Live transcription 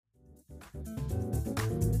Hi,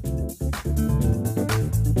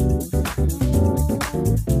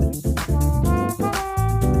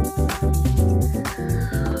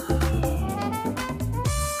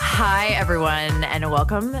 everyone, and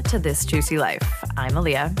welcome to This Juicy Life. I'm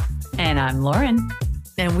Aaliyah. And I'm Lauren.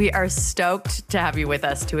 And we are stoked to have you with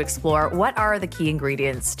us to explore what are the key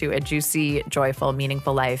ingredients to a juicy, joyful,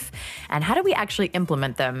 meaningful life, and how do we actually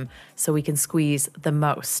implement them so we can squeeze the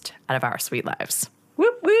most out of our sweet lives.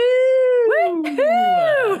 Whoop, woo!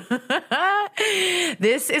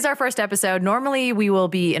 This is our first episode. Normally, we will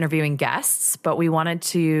be interviewing guests, but we wanted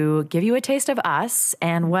to give you a taste of us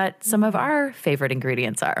and what some of our favorite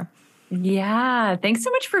ingredients are. Yeah, thanks so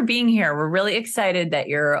much for being here. We're really excited that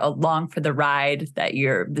you're along for the ride, that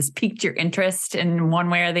this piqued your interest in one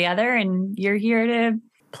way or the other, and you're here to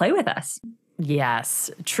play with us. Yes,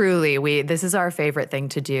 truly. This is our favorite thing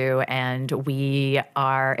to do, and we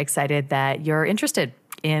are excited that you're interested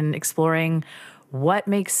in exploring what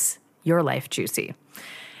makes your life juicy.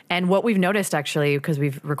 And what we've noticed, actually, because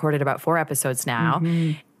we've recorded about 4 episodes now,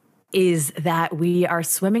 is that we are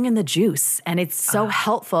swimming in the juice. And it's so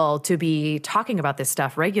helpful to be talking about this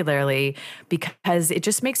stuff regularly because it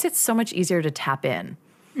just makes it so much easier to tap in.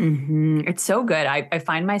 Mm-hmm. It's so good. I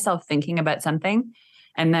find myself thinking about something,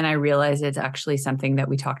 and then I realize it's actually something that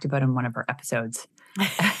we talked about in one of our episodes.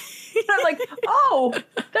 I'm like, oh,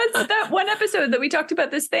 that's that one episode that we talked about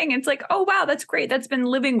this thing. It's like, oh, wow, that's great. That's been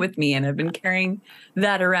living with me. And I've been carrying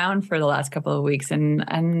that around for the last couple of weeks.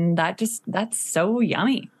 And that's so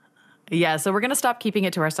yummy. Yeah, so we're going to stop keeping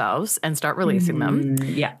it to ourselves and start releasing them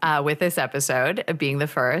with this episode being the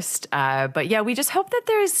first. But yeah, we just hope that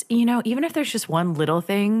there's, even if there's just one little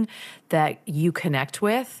thing that you connect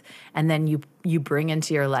with and then you bring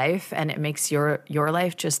into your life and it makes your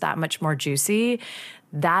life just that much more juicy,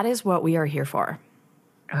 that is what we are here for.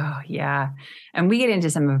 Oh, yeah. And we get into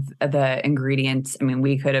some of the ingredients. I mean,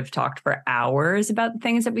 we could have talked for hours about the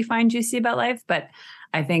things that we find juicy about life, but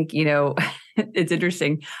I think, it's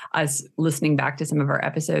interesting us listening back to some of our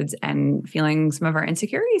episodes and feeling some of our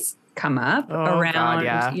insecurities come up around,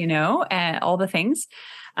 and all the things.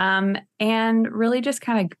 And really just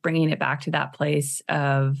kind of bringing it back to that place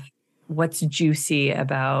of what's juicy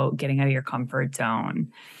about getting out of your comfort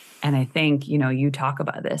zone. And I think, you talk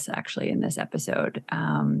about this actually in this episode,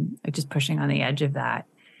 just pushing on the edge of that.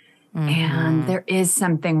 Mm-hmm. And there is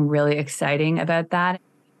something really exciting about that.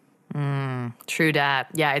 True dat.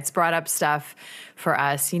 Yeah, it's brought up stuff for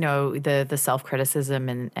us, the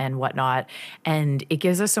self-criticism and whatnot. And it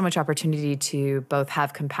gives us so much opportunity to both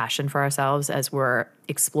have compassion for ourselves as we're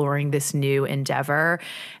exploring this new endeavor,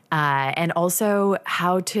 and also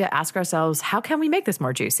how to ask ourselves, how can we make this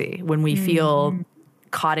more juicy when we feel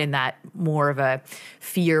caught in that more of a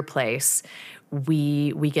fear place?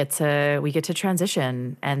 We get to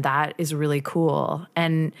transition, and that is really cool.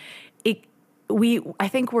 And I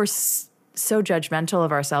think we're so judgmental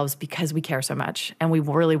of ourselves because we care so much, and we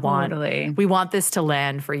really want this to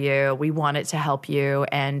land for you. We want it to help you.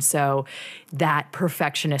 And so that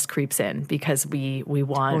perfectionist creeps in because we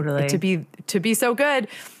want it to be so good,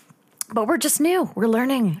 but we're just new, we're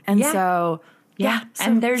learning. And so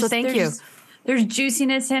thank you. There's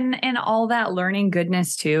juiciness in all that learning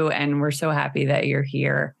goodness too. And we're so happy that you're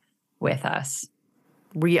here with us.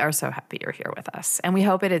 We are so happy you're here with us. And we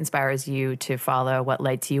hope it inspires you to follow what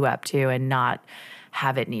lights you up to and not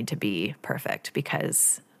have it need to be perfect,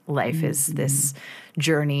 because life is this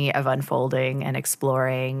journey of unfolding and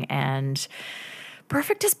exploring, and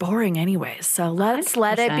perfect is boring anyways. So let's 100%.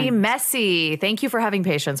 Let it be messy. Thank you for having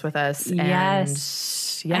patience with us.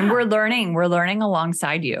 Yes. And we're learning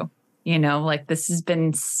alongside you. This has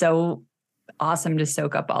been so awesome to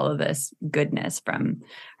soak up all of this goodness from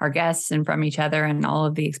our guests and from each other and all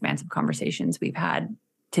of the expansive conversations we've had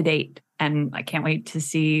to date. And I can't wait to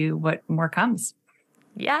see what more comes.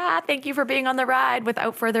 Yeah, thank you for being on the ride.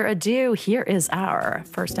 Without further ado, here is our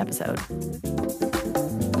first episode.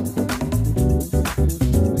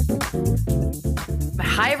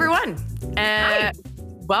 Hi, everyone. Hi.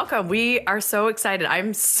 Welcome. We are so excited.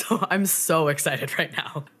 I'm so excited right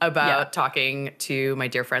now about talking to my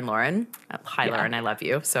dear friend Lauren. Hi, Lauren. I love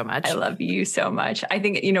you so much. I love you so much. I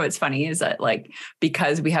think, what's funny is that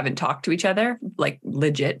because we haven't talked to each other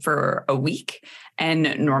legit for a week,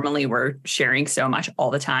 and normally we're sharing so much all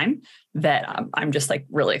the time, that I'm just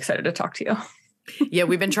really excited to talk to you. Yeah,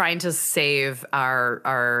 we've been trying to save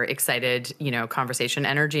our excited, conversation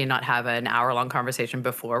energy and not have an hour-long conversation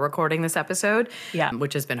before recording this episode. Yeah,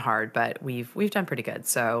 which has been hard, but we've done pretty good.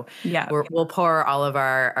 So yeah, we'll pour all of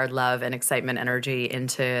our love and excitement energy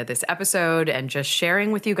into this episode and just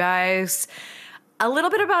sharing with you guys a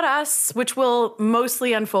little bit about us, which will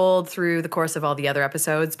mostly unfold through the course of all the other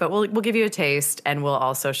episodes, but we'll give you a taste, and we'll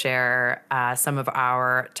also share some of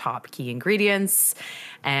our top key ingredients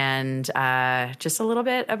and just a little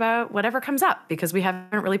bit about whatever comes up, because we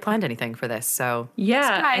haven't really planned anything for this. So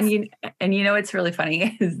yeah, and you know what's really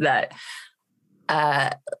funny is that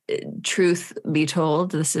truth be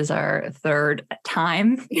told, this is our third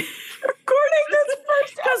time recording this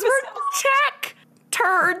first because we're tech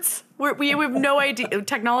turds. We have no idea.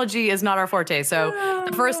 Technology is not our forte. So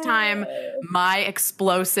the first time, my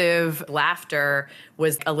explosive laughter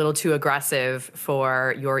was a little too aggressive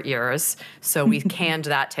for your ears. So we canned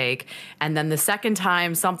that take. And then the second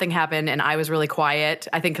time, something happened and I was really quiet.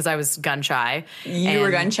 I think because I was gun shy. You were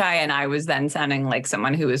gun shy, and I was then sounding like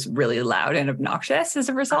someone who was really loud and obnoxious as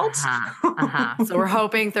a result. So we're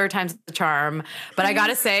hoping third time's the charm. But I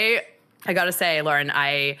gotta say, Lauren,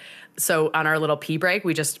 so on our little pee break,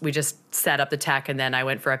 we just set up the tech, and then I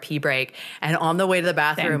went for a pee break. And on the way to the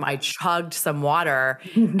bathroom, I chugged some water,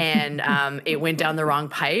 and it went down the wrong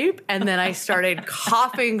pipe. And then I started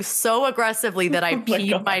coughing so aggressively that I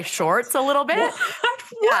peed my shorts a little bit.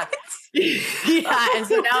 What? Yeah, and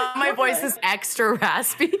so now my voice is extra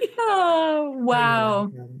raspy. Oh,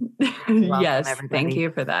 wow. Yes, everybody. thank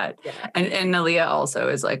you for that. Yeah. And Nalia also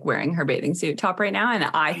is like wearing her bathing suit top right now. And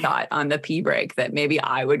I thought on the pee break that maybe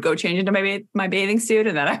I would go change into my bathing suit.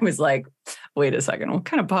 And then I was like, wait a second, what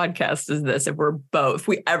kind of podcast is this if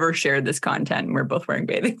we ever shared this content and we're both wearing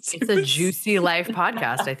bathing suits? It's a Juicy Life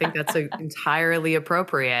podcast. I think that's entirely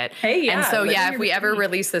appropriate. Hey, yeah. And so, if we ever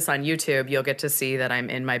release this on YouTube, you'll get to see that I'm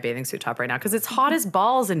in my bathing suit top right now, because it's hot as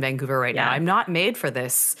balls in Vancouver right now. I'm not made for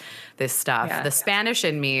this stuff. Yeah. The Spanish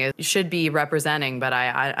in me should be representing, but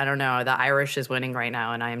I don't know. The Irish is winning right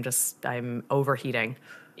now, and I'm overheating.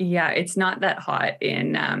 Yeah, it's not that hot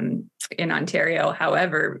in Ontario.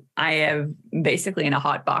 However, I am basically in a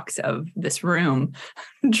hot box of this room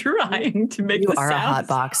trying to make the sounds. You are a hot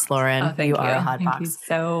box, Lauren. Oh, thank you. Are a hot box. Thank you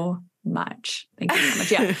so much. Thank you so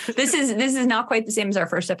much. Yeah, this is not quite the same as our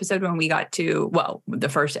first episode when we got to, the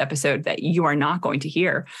first episode that you are not going to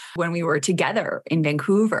hear, when we were together in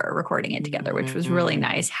Vancouver recording it together, which was really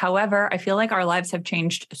nice. However, I feel like our lives have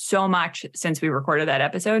changed so much since we recorded that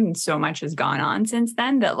episode, and so much has gone on since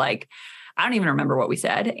then that I don't even remember what we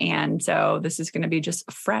said. And so this is going to be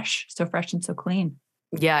just so fresh and so clean.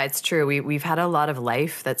 Yeah, it's true. We've had a lot of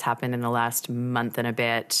life that's happened in the last month and a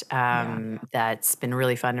bit that's been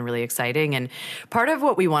really fun and really exciting. And part of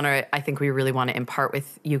what I think we really want to impart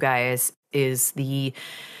with you guys is the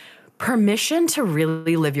permission to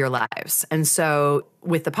really live your lives. And so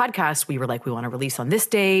with the podcast, we were like, we want to release on this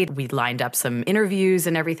date. We lined up some interviews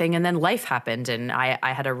and everything. And then life happened. And I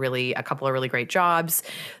had a couple of really great jobs,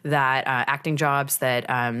 acting jobs that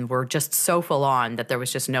were just so full on that there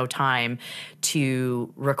was just no time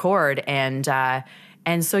to record. And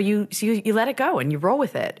so you let it go and you roll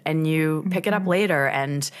with it and you pick it up later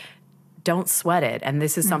and don't sweat it. And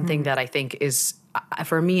this is something that I think is,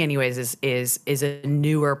 for me anyways, is a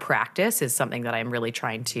newer practice, is something that I'm really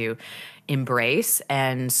trying to embrace.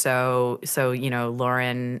 And so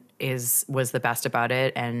Lauren was the best about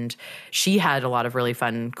it, and she had a lot of really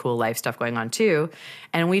fun, cool life stuff going on too.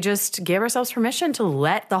 And we just gave ourselves permission to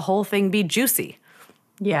let the whole thing be juicy.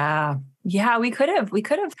 Yeah. Yeah, we could have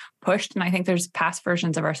pushed. And I think there's past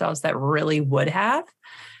versions of ourselves that really would have,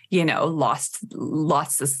 lost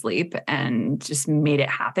the sleep and just made it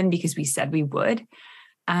happen because we said we would.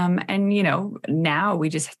 Now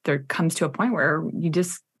there comes to a point where you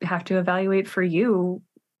just have to evaluate for you,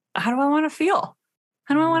 how do I want to feel?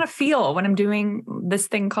 How do I want to feel when I'm doing this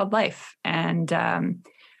thing called life? And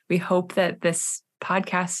we hope that this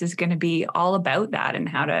podcast is going to be all about that and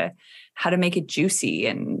how to make it juicy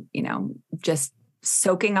and, just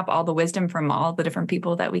soaking up all the wisdom from all the different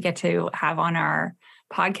people that we get to have on our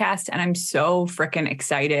podcast. And I'm so freaking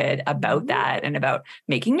excited about that and about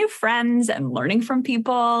making new friends and learning from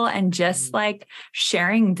people and just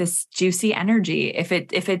sharing this juicy energy. If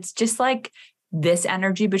it's just this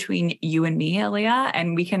energy between you and me, Aaliyah,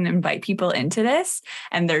 and we can invite people into this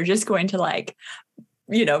and they're just going to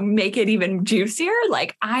make it even juicier.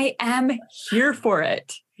 I am here for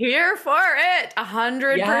it. Here for it,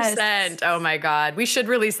 100%. Yes. Oh my God. We should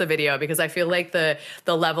release the video because I feel like the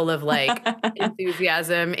level of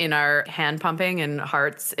enthusiasm in our hand pumping and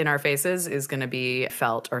hearts in our faces is going to be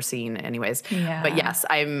felt or seen anyways. Yeah. But yes,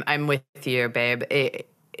 I'm with you, babe.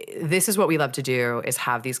 This is what we love to do, is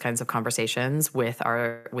have these kinds of conversations with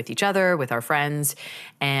each other, with our friends.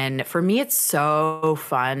 And for me, it's so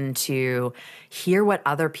fun to hear what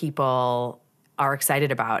other people are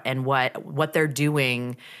excited about and what they're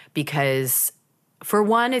doing, because for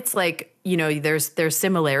one, it's like, there's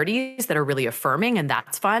similarities that are really affirming, and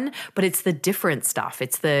that's fun, but it's the different stuff.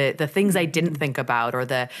 It's the things I didn't think about, or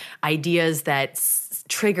the ideas that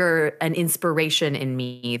trigger an inspiration in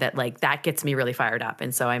me that like that gets me really fired up.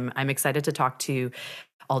 And so I'm excited to talk to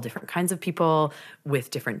all different kinds of people with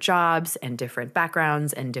different jobs and different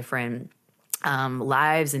backgrounds and different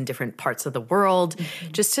lives in different parts of the world,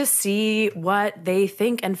 just to see what they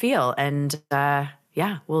think and feel. And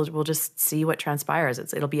yeah, we'll just see what transpires.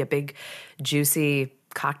 It'll be a big, juicy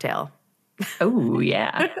cocktail. Oh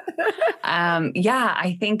yeah. Yeah,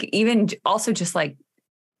 I think even also just like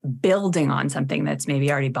building on something that's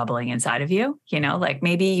maybe already bubbling inside of you, like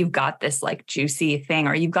maybe you've got this like juicy thing,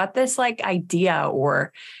 or you've got this like idea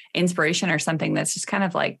or inspiration or something that's just kind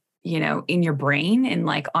of like, in your brain and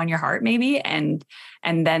like on your heart maybe. And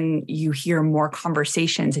then you hear more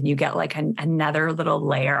conversations and you get like another little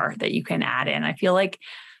layer that you can add in. I feel like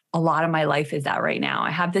a lot of my life is that right now.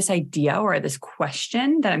 I have this idea or this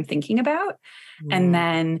question that I'm thinking about. And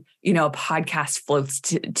then, a podcast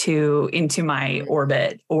floats into my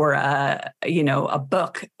orbit, or a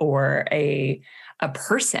book, or a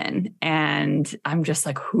person. And I'm just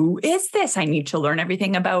like, who is this? I need to learn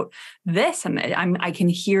everything about this. And I can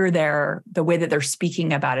hear the way that they're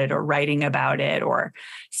speaking about it, or writing about it, or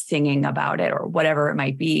singing about it, or whatever it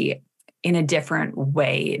might be, in a different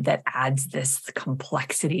way that adds this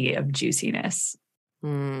complexity of juiciness.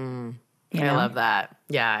 I love that.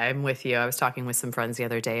 Yeah, I'm with you. I was talking with some friends the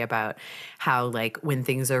other day about how like when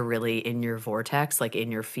things are really in your vortex, like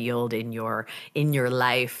in your field, in your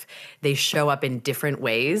life, they show up in different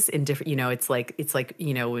ways, in different, it's like,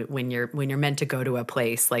 when you're meant to go to a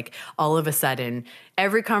place, like all of a sudden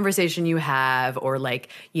every conversation you have, or like,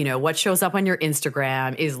 what shows up on your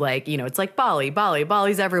Instagram is like, it's like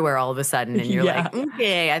Bali's everywhere all of a sudden. And you're like,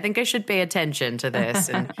 okay, I think I should pay attention to this.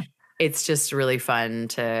 And it's just really fun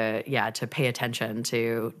to pay attention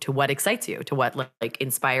to what excites you, to what like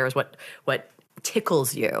inspires, what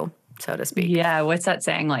tickles you, so to speak. Yeah. What's that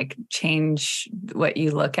saying? Like, change what you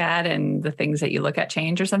look at, and the things that you look at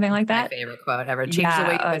change, or something like that. My favorite quote ever. Change the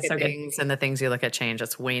way you look at things, and the things you look at change.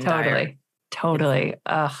 That's Wayne Dyer. Totally.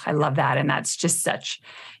 I love that. And that's just such,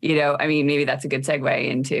 maybe that's a good segue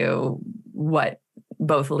into what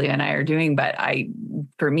both Leah and I are doing, but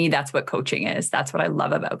for me, that's what coaching is. That's what I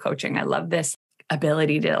love about coaching. I love this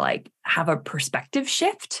ability to like have a perspective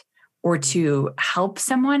shift, or to help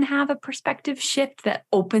someone have a perspective shift that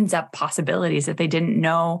opens up possibilities that they didn't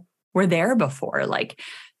know were there before. Like,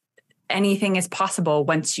 anything is possible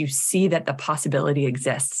once you see that the possibility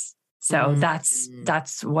exists. So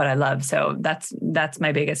that's what I love. So that's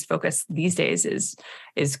my biggest focus these days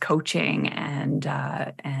is coaching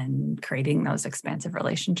and creating those expansive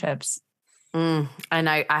relationships. And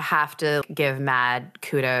I have to give mad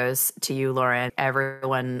kudos to you, Lauren.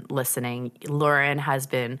 Everyone listening, Lauren has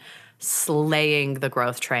been slaying the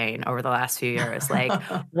growth train over the last few years. Like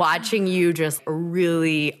watching you just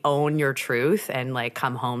really own your truth and like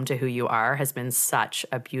come home to who you are has been such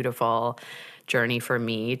a beautiful journey for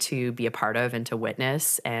me to be a part of and to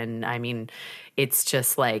witness. And I mean, it's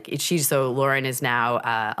just like, so Lauren is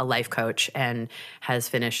now a life coach and has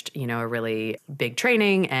finished, a really big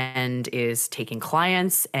training and is taking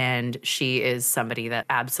clients. And she is somebody that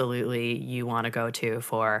absolutely you want to go to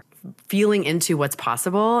for feeling into what's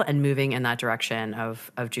possible and moving in that direction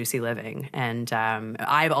of juicy living. And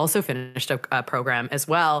I've also finished a program as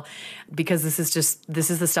well, because this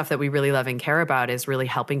is the stuff that we really love and care about, is really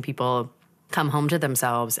helping people come home to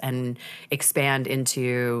themselves and expand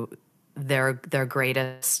into their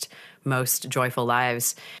greatest, most joyful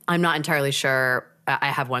lives. I'm not entirely sure. I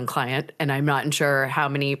have one client, and I'm not sure how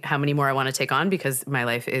many more I want to take on, because my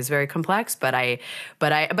life is very complex. But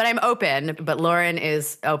I'm open. But Lauren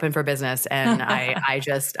is open for business, and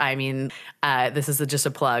this is just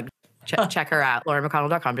a plug. Check her out,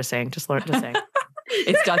 laurenmcconnell.com. Just saying.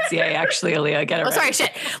 It's .ca actually, Aaliyah. Get it right. Sorry,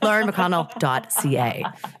 shit. laurenmcconnell.ca.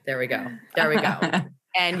 There we go.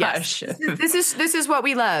 And yes, this is what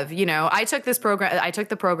we love. I took this program. I took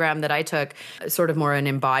the program that I took, sort of more an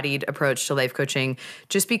embodied approach to life coaching,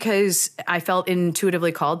 just because I felt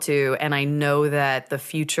intuitively called to, and I know that the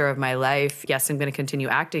future of my life. Yes, I'm going to continue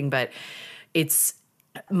acting, but it's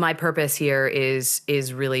my purpose here is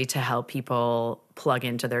really to help people plug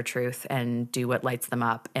into their truth and do what lights them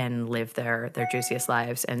up and live their juiciest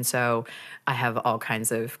lives. And so I have all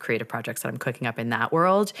kinds of creative projects that I'm cooking up in that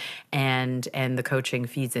world, and the coaching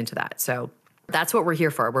feeds into that. So that's what we're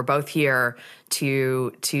here for. We're both here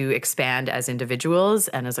to expand as individuals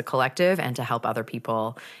and as a collective, and to help other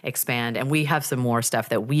people expand. And we have some more stuff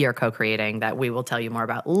that we are co-creating that we will tell you more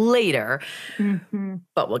about later,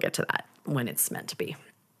 but we'll get to that. when it's meant to be.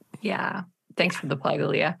 Yeah. Thanks for the plug,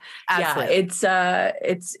 Aaliyah. Absolutely. Yeah,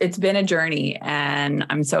 it's been a journey, and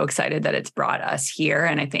I'm so excited that it's brought us here.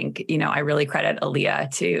 And I think, I really credit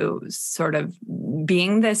Aaliyah to sort of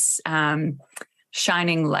being this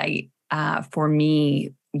shining light for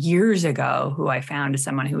me years ago, who I found as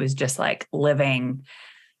someone who was just like living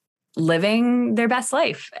their best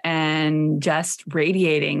life and just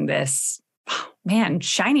radiating this,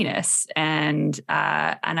 shininess. And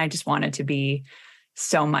I just wanted to be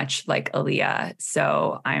so much like Aaliyah.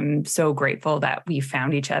 So I'm so grateful that we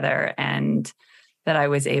found each other and that I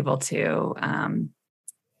was able to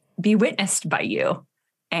be witnessed by you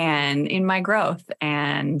and in my growth.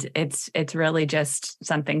 And it's really just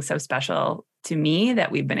something so special to me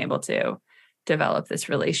that we've been able to develop this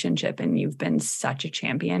relationship. And you've been such a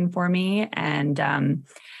champion for me, and a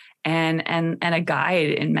guide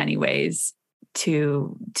in many ways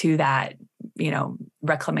to that,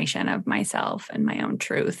 reclamation of myself and my own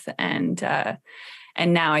truth. And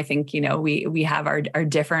now I think, we have our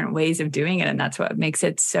different ways of doing it, and that's what makes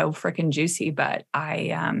it so freaking juicy. But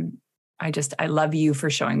I love you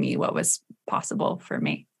for showing me what was possible for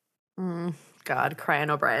me. God,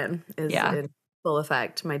 crying O'Brien is in full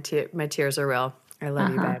effect. My tears are real. I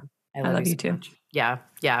love you, babe. I love you so too. much. Yeah.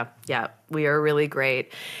 We are really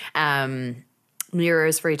great.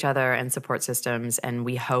 Mirrors for each other and support systems. And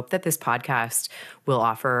we hope that this podcast will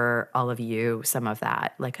offer all of you some of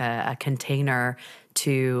that, like a container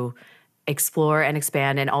to explore and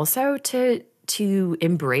expand, and also to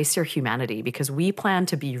embrace your humanity, because we plan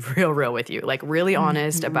to be real with you, like really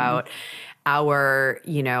honest about our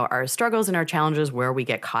struggles and our challenges, where we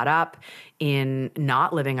get caught up in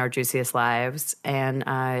not living our juiciest lives. And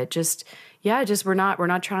we're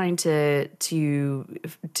not trying to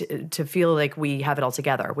feel like we have it all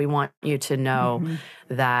together. We want you to know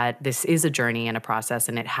that this is a journey and a process,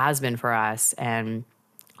 and it has been for us. And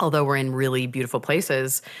although we're in really beautiful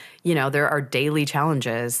places, there are daily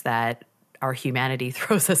challenges that our humanity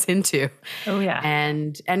throws us into. Oh yeah.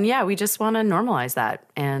 And we just want to normalize that.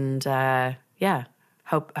 And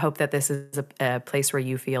hope that this is a place where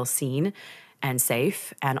you feel seen and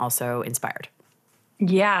safe and also inspired.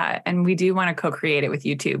 Yeah. And we do want to co-create it with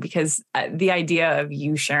you too, because the idea of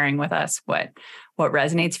you sharing with us what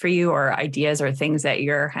resonates for you, or ideas or things that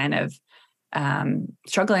you're kind of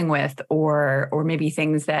struggling with, or maybe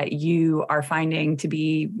things that you are finding to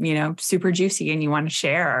be, super juicy, and you want to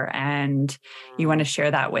share, and you want to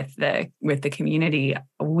share that with the community.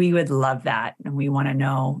 We would love that. And we want to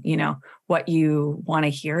know, what you want to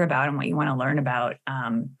hear about and what you want to learn about,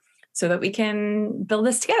 so that we can build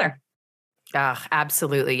this together.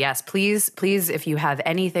 Absolutely. Yes. Please, if you have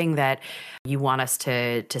anything that you want us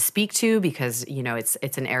to speak to, because,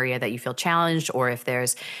 it's an area that you feel challenged, or if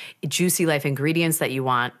there's juicy life ingredients that you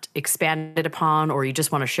want expanded upon, or you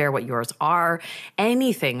just want to share what yours are,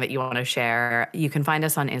 anything that you want to share, you can find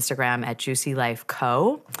us on Instagram at Juicy Life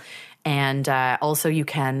Co. And also you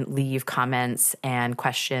can leave comments and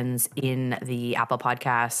questions in the Apple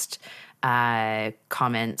Podcast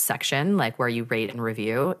comment section, like where you rate and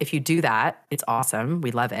review. If you do that, it's awesome.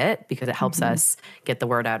 We love it because it helps us get the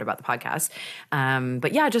word out about the podcast.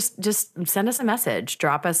 But yeah, just send us a message,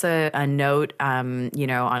 drop us a note, on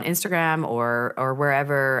Instagram or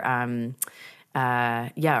wherever, or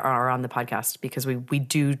on the podcast, because we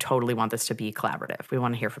do totally want this to be collaborative. We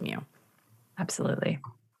want to hear from you. Absolutely.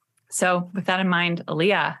 So with that in mind,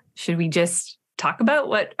 Aaliyah, should we just talk about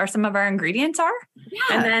what are some of our ingredients are?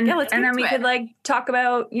 Yeah. And then we could talk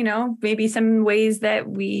about, maybe some ways that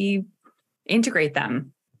we integrate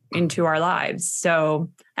them into our lives. So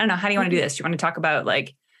I don't know, how do you want to do this? Do you want to talk about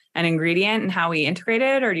an ingredient and how we integrate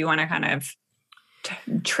it? Or do you want to kind of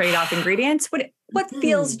trade off ingredients? What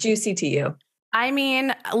feels juicy to you? I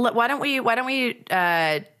mean, why don't we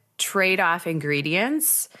trade off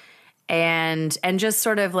ingredients? And just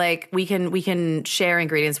sort of we can share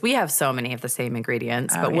ingredients. We have so many of the same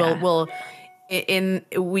ingredients, but we'll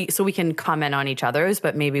we can comment on each other's,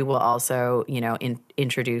 but maybe we'll also,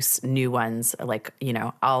 introduce new ones.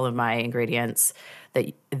 All of my ingredients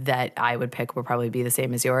that I would pick will probably be the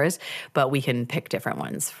same as yours, but we can pick different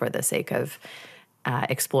ones for the sake of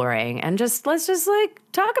exploring, and let's just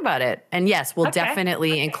talk about it. And yes, we'll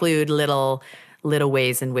definitely include little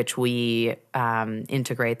ways in which we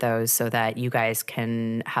integrate those, so that you guys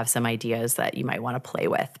can have some ideas that you might want to play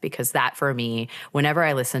with. Because that, for me, whenever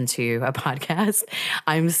I listen to a podcast,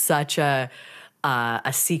 I'm such a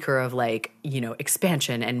a seeker of like,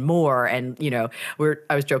 expansion and more. And,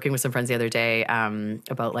 I was joking with some friends the other day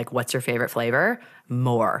about like, what's your favorite flavor?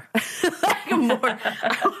 More. Like, more.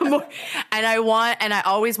 More. And I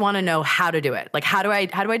always want to know how to do it. Like, how do I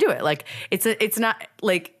do it? Like, it's not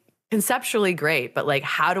like conceptually great, but like,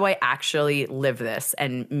 how do I actually live this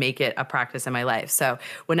and make it a practice in my life? So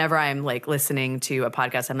whenever I'm like listening to a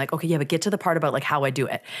podcast, I'm like, okay, yeah, but get to the part about like how I do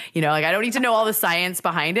it. Like I don't need to know all the science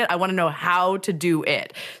behind it. I want to know how to do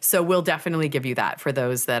it. So we'll definitely give you that for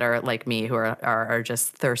those that are like me who are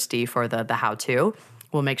just thirsty for the how to.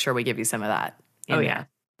 We'll make sure we give you some of that. Oh yeah.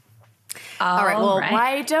 All right. Well,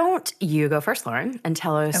 why don't you go first, Lauren, and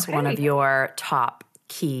tell us one of your top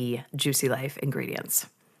key Juicy Life ingredients?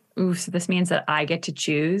 Ooh, so this means that I get to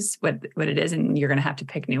choose what it is, and you're going to have to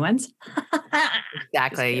pick new ones.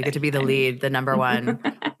 Exactly. You get to be the lead, the number one.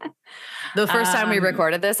 The first time we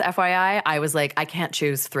recorded this, FYI, I was like, I can't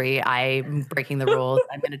choose 3. I'm breaking the rules.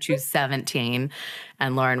 I'm going to choose 17.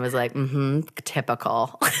 And Lauren was like,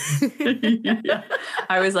 typical. Yeah.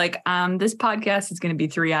 I was like, this podcast is going to be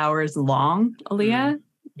 3 hours long, Aaliyah.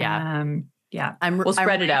 Yeah. Yeah. We'll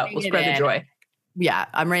spread it out. We'll spread the joy. Yeah,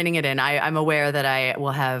 I'm reining it in. I'm aware that I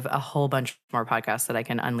will have a whole bunch more podcasts that I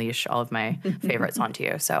can unleash all of my favorites onto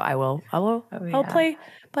you. So I'll play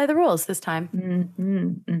the rules this time.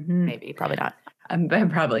 Maybe, probably not.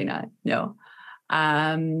 Probably not. No.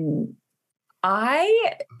 I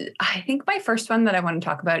think my first one that I want to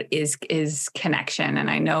talk about is connection.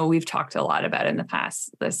 And I know we've talked a lot about it in the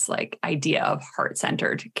past, this like idea of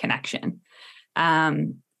heart-centered connection.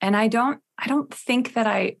 And I don't think that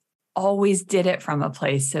I always did it from a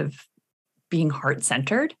place of being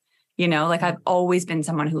heart-centered. Like I've always been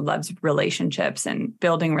someone who loves relationships and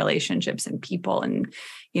building relationships and people and,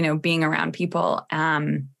 being around people.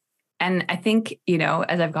 And I think,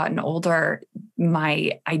 as I've gotten older,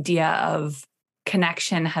 my idea of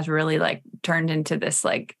connection has really like turned into this,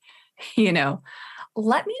 like,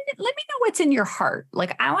 let me know what's in your heart.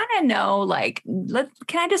 Like, I want to know, like,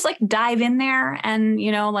 can I just like dive in there and,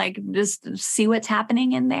 like just see what's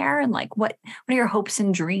happening in there? And like, what are your hopes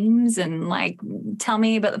and dreams? And like, tell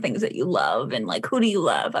me about the things that you love and like, who do you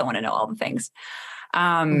love? I want to know all the things.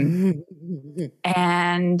 And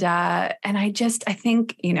I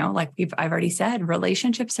think, like I've already said,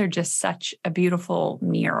 relationships are just such a beautiful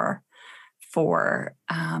mirror for,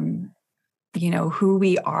 who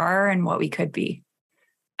we are and what we could be.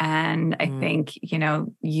 And I think,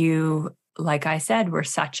 you, like I said, were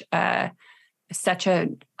such a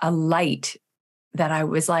light that I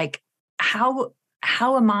was like, how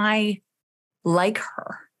am I like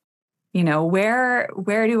her? Where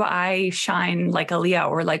do I shine like Aaliyah,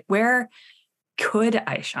 or like, where could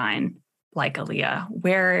I shine like Aaliyah?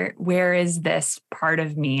 Where is this part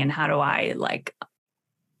of me, and how do I like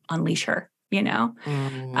unleash her,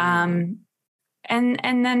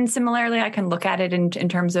 And then similarly, I can look at it in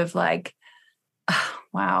terms of like, oh,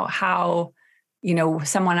 wow, how,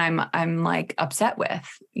 someone I'm like upset with,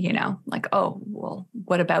 like, oh, well,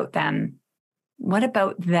 what about them? What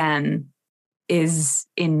about them is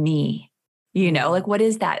in me? Like, what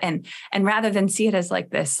is that? And rather than see it as like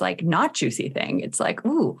this, like not juicy thing, it's like,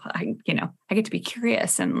 ooh, I get to be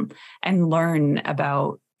curious and learn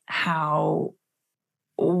about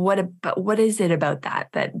what is it about that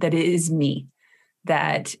is me?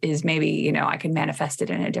 That is maybe, I can manifest it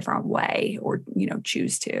in a different way, or,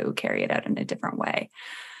 choose to carry it out in a different way.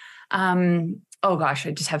 Oh gosh,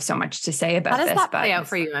 I just have so much to say about this. How does that play out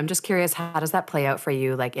for you? I'm just curious, how does that play out for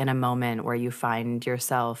you? Like in a moment where you find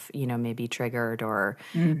yourself, maybe triggered or,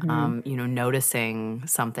 noticing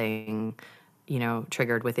something,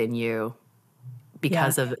 triggered within you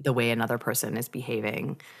because of the way another person is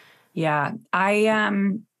behaving. Yeah.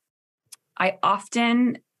 I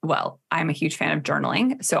often, I'm a huge fan of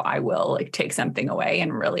journaling. So I will like take something away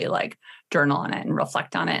and really like journal on it and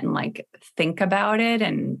reflect on it and like think about it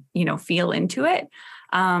and, feel into it.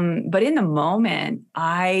 But in the moment,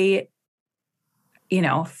 I,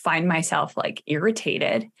 find myself like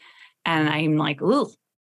irritated, and I'm like, ooh,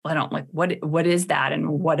 I don't like, what is that? And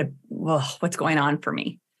what's going on for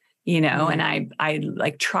me? And I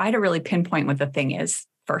like try to really pinpoint what the thing is,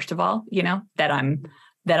 first of all, that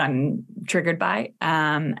I'm triggered by.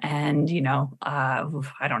 I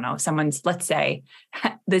don't know, let's say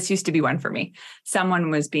this used to be one for me. Someone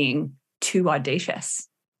was being too audacious,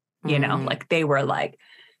 like they were like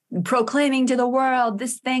proclaiming to the world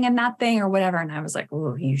this thing and that thing or whatever. And I was like,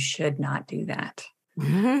 oh, you should not do that.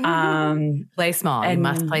 Play small. You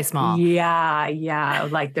must play small. Yeah.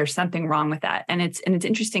 Like there's something wrong with that. And it's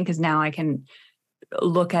interesting because now I can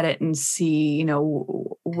look at it and see,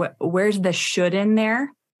 where's the should in there,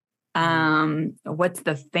 What's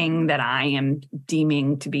the thing that I am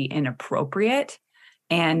deeming to be inappropriate?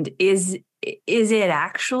 And is it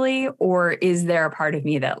actually, or is there a part of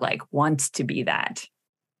me that like wants to be that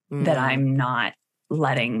Mm. I'm not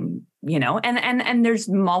letting, and there's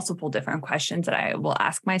multiple different questions that I will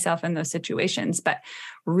ask myself in those situations. But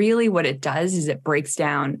really what it does is it breaks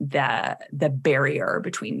down the barrier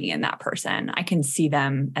between me and that person. I can see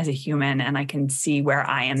them as a human and I can see where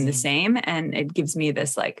I am the same. And it gives me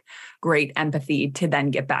this like great empathy to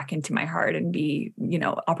then get back into my heart and be,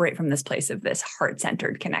 operate from this place of this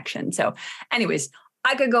heart-centered connection. So anyways,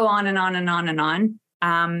 I could go on and on and on and on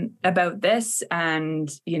about this and,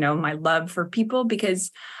 my love for people,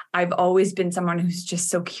 because I've always been someone who's just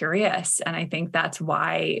so curious. And I think that's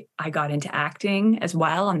why I got into acting as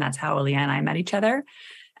well. And that's how Aaliyah and I met each other,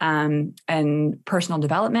 and personal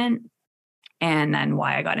development. And then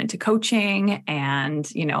why I got into coaching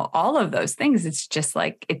and, all of those things. It's just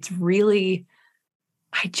like, it's really,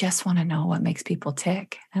 I just want to know what makes people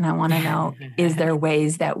tick. And I want to know, is there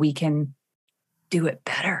ways that we can do it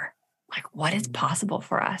better? Like, what is possible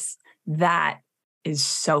for us? That is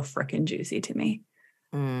so freaking juicy to me.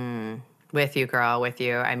 With you, girl, with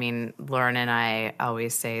you. I mean, Lauren and I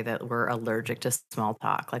always say that we're allergic to small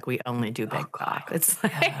talk. Like, we only do big talk. It's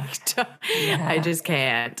like, I just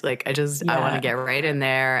can't. Like, I want to get right in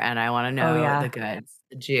there and I want to know the goods,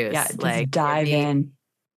 the juice. Yeah, just like dive in.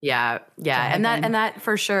 Yeah. Dive in. And that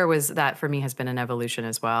for sure that for me has been an evolution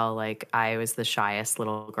as well. Like, I was the shyest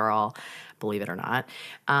little girl, believe it or not.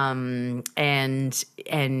 And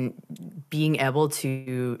being able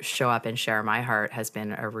to show up and share my heart has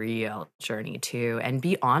been a real journey too. And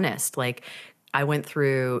be honest, like, I went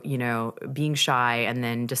through, being shy and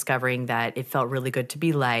then discovering that it felt really good to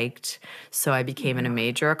be liked. So I became a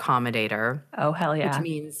major accommodator. Oh, hell yeah. Which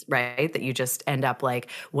means, right, that you just end up like,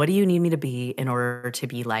 what do you need me to be in order to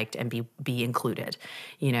be liked and be included?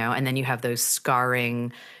 And then you have those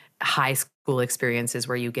scarring high school experiences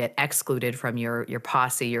where you get excluded from your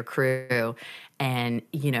posse, your crew, and,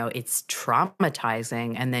 it's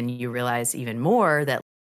traumatizing. And then you realize even more that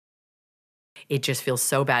it just feels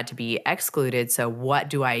so bad to be excluded. So what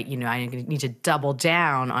do I need to double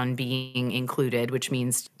down on being included, which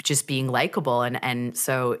means just being likable. And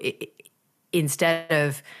so instead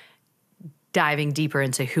of diving deeper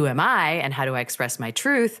into who am I and how do I express my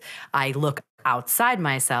truth, I look outside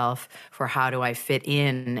myself for how do I fit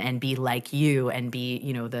in and be like you and be,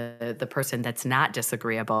 the person that's not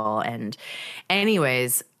disagreeable. And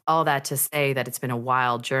anyways, all that to say that it's been a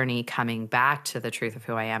wild journey coming back to the truth of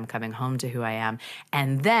who I am, coming home to who I am,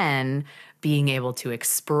 and then being able to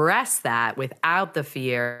express that without the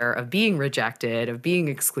fear of being rejected, of being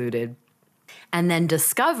excluded, and then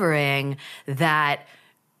discovering that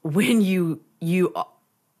when you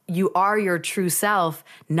are your true self,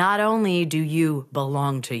 not only do you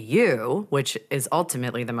belong to you, which is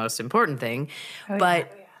ultimately the most important thing,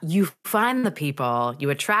 but you find the people, you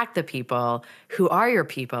attract the people who are your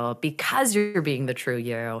people because you're being the true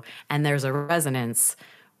you. And there's a resonance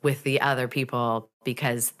with the other people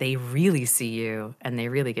because they really see you and they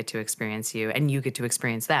really get to experience you and you get to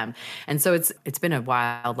experience them. And so it's been a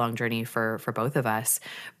wild, long journey for both of us.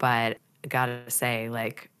 But I gotta say,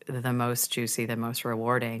 like, the most juicy, the most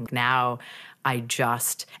rewarding. Now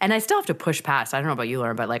and I still have to push past, I don't know about you,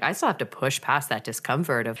 Lauren, but like, I still have to push past that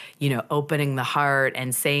discomfort of, opening the heart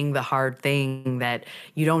and saying the hard thing that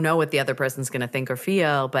you don't know what the other person's going to think or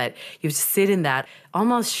feel, but you sit in that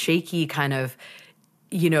almost shaky kind of,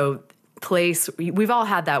 place. We've all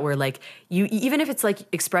had that where like even if it's like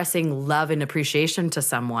expressing love and appreciation to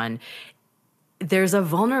someone, there's a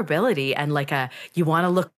vulnerability and like you want to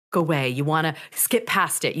look away. You want to skip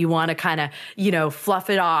past it. You want to kind of, fluff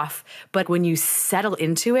it off. But when you settle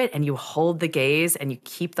into it and you hold the gaze and you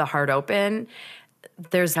keep the heart open,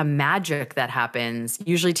 there's a magic that happens.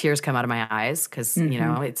 Usually tears come out of my eyes because,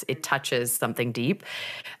 it touches something deep.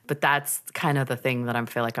 But that's kind of the thing that I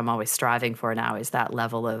feel like I'm always striving for now is that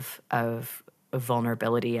level of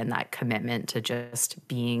vulnerability and that commitment to just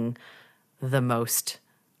being the most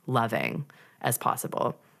loving as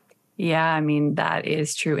possible. Yeah, I mean, that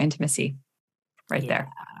is true intimacy right there.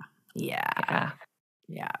 Yeah.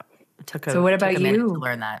 It took so what about minute you? to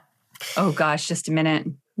learn that. Oh gosh, just a minute.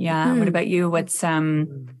 Yeah. What about you? What's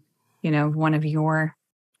one of your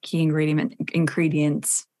key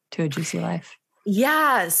ingredients to a juicy life?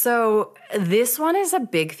 Yeah, so this one is a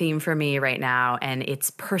big theme for me right now, and it's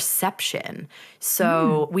perception.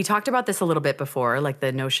 So we talked about this a little bit before, like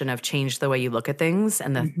the notion of change the way you look at things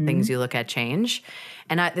and the things you look at change.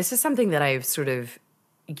 And this is something that I've sort of,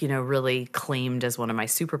 really claimed as one of my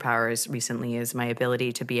superpowers recently is my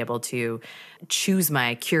ability to be able to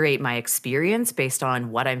curate my experience based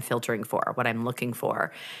on what I'm filtering for, what I'm looking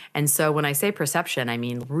for. And so when I say perception, I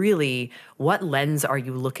mean really what lens are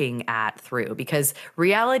you looking at through? Because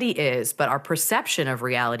reality is, but our perception of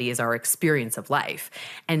reality is our experience of life.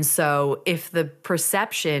 And so if the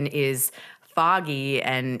perception is foggy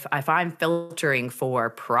and if I'm filtering for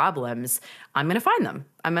problems, I'm going to find them.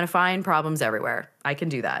 I'm going to find problems everywhere. I can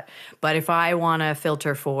do that. But if I want to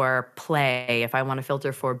filter for play, if I want to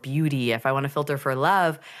filter for beauty, if I want to filter for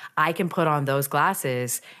love, I can put on those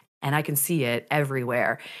glasses and I can see it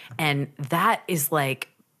everywhere. And that is like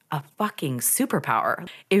a fucking superpower.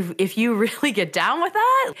 If you really get down with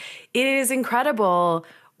that, it is incredible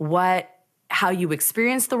how you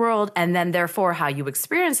experience the world, and then therefore how you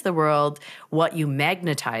experience the world, what you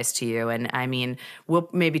magnetize to you. And I mean, we'll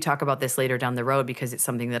maybe talk about this later down the road because it's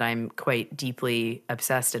something that I'm quite deeply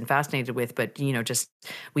obsessed and fascinated with. But, just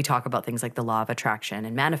we talk about things like the law of attraction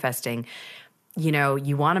and manifesting.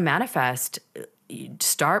 You want to manifest,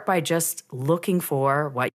 start by just looking for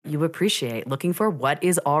what you appreciate, looking for what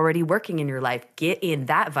is already working in your life. Get in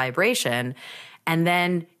that vibration, and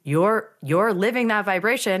then you're living that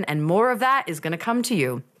vibration, and more of that is going to come to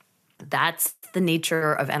you. That's the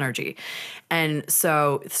nature of energy. And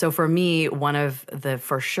so for me, one of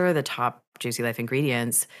for sure the top Juicy Life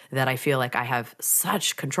ingredients that I feel like I have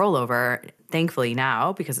such control over, thankfully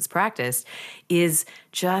now because it's practiced, is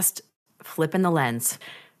just flipping the lens,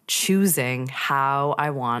 choosing how I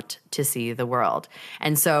want to see the world.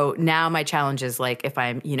 And so now my challenge is like, if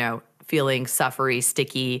I'm, feeling suffery,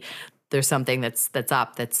 sticky, there's something that's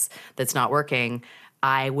not working,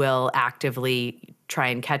 I will actively try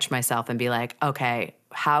and catch myself and be like, okay,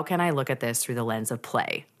 how can I look at this through the lens of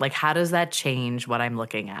play? Like, how does that change what I'm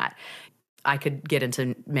looking at? I could get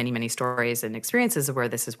into many, many stories and experiences of where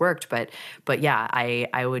this has worked, but yeah,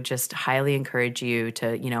 I would just highly encourage you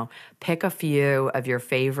to, pick a few of your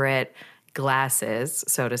favorite glasses,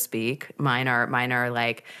 so to speak. Mine are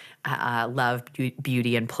like love,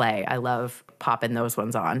 beauty, and play. I love popping those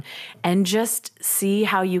ones on and just see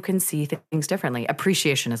how you can see things differently.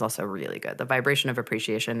 Appreciation is also really good. The vibration of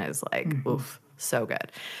appreciation is like, oof, so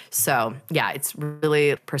good. So yeah, it's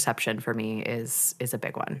really perception for me is a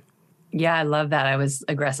big one. Yeah, I love that. I was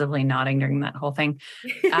aggressively nodding during that whole thing.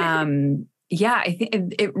 Yeah, I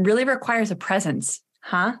think it really requires a presence,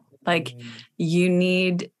 huh? Like you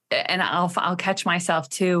need, and I'll catch myself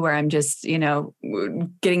too, where I'm just,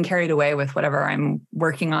 getting carried away with whatever I'm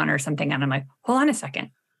working on or something. And I'm like, hold on a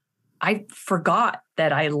second. I forgot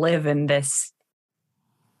that I live in this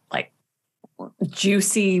like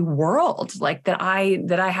juicy world, like that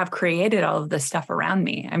I have created all of this stuff around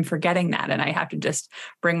me. I'm forgetting that. And I have to just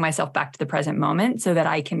bring myself back to the present moment so that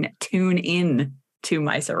I can tune in to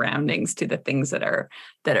my surroundings, to the things that are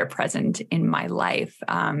present in my life.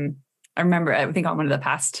 I remember, I think on one of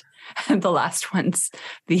the last ones,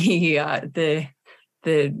 the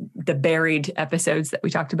buried episodes that we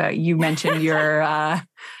talked about, you mentioned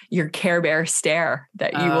your Care Bear stare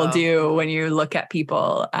that you will do when you look at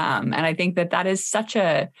people. And I think that is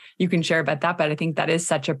you can share about that, but I think that is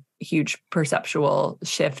such a huge perceptual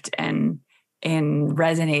shift and in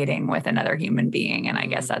resonating with another human being. And I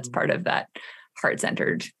guess that's part of that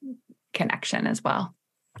heart-centered connection as well.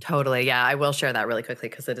 Totally. Yeah. I will share that really quickly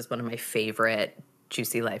because it is one of my favorite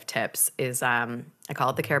Juicy Life tips is I call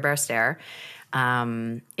it the Care Bear stare.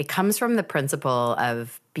 It comes from the principle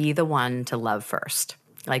of be the one to love first.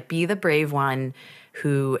 Like be the brave one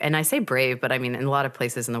who, and I say brave, but I mean, in a lot of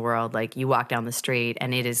places in the world, like you walk down the street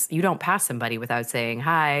and you don't pass somebody without saying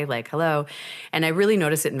hi, like hello. And I really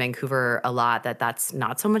notice it in Vancouver a lot that that's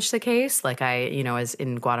not so much the case. Like I was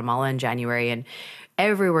in Guatemala in January, and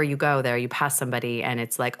everywhere you go there, you pass somebody and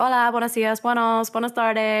it's like, hola, buenos dias, buenos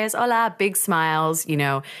tardes, hola, big smiles.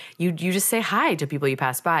 You just say hi to people you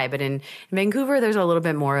pass by. But in Vancouver, there's a little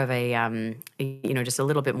bit more of a, just a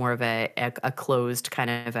little bit more of a closed kind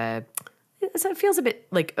of it feels a bit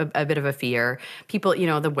like a bit of a fear. People,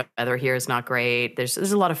 the weather here is not great. There's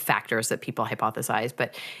a lot of factors that people hypothesize.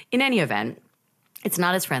 But in any event, it's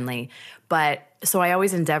not as friendly. But so I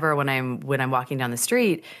always endeavor when I'm walking down the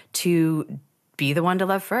street to be the one to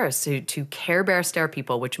love first, to Care Bear stare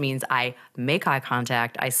people, which means I make eye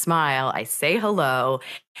contact, I smile, I say hello,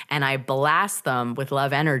 and I blast them with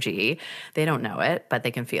love energy. They don't know it, but they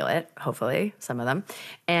can feel it, hopefully, some of them.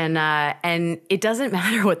 And it doesn't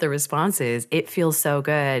matter what the response is. It feels so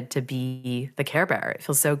good to be the Care Bear. It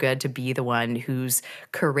feels so good to be the one who's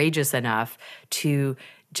courageous enough to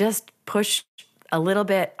just push a little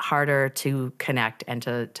bit harder to connect and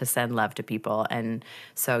to send love to people. And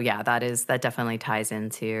so yeah, that definitely ties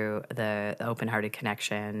into the open-hearted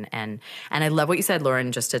connection. And I love what you said,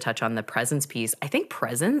 Lauren, just to touch on the presence piece. I think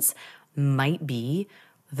presence might be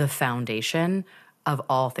the foundation of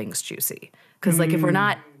all things juicy. Because like if we're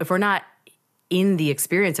not in the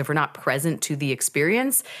experience, if we're not present to the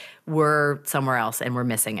experience, we're somewhere else and we're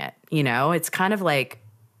missing it. You know, it's kind of like,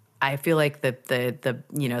 I feel like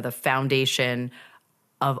the foundation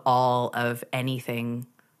of all of anything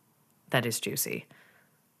that is juicy.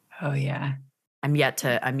 Oh yeah. I'm yet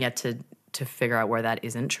to figure out where that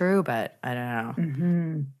isn't true, but I don't know.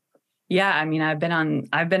 Mm-hmm. Yeah, I mean, I've been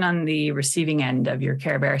on the receiving end of your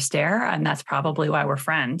Care Bear stare, and that's probably why we're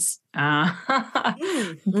friends. But I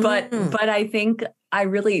think I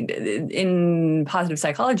really, in positive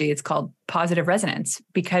psychology, it's called positive resonance,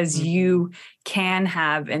 because you can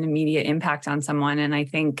have an immediate impact on someone, and I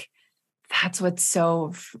think that's what's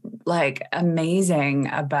so like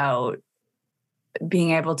amazing about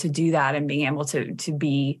being able to do that and being able to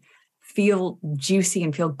feel juicy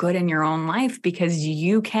and feel good in your own life, because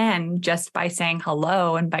you can, just by saying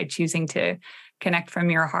hello and by choosing to connect from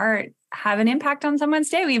your heart, have an impact on someone's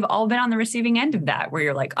day. We've all been on the receiving end of that, where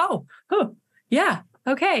you're like, oh, yeah,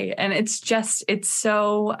 okay. And it's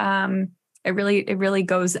so, it really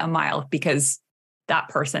goes a mile, because that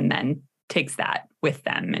person then takes that with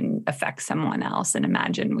them and affects someone else. And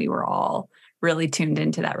imagine we were all really tuned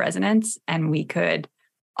into that resonance, and we could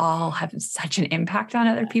all have such an impact on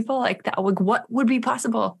other people like that. Like, what would be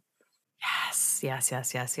possible? Yes. Oh,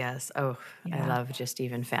 yeah. I love just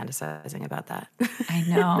even fantasizing about that. I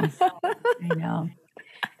know.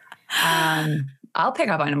 I'll pick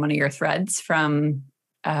up on one of your threads from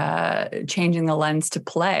changing the lens to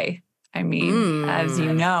play. I mean, as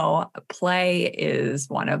you know, play is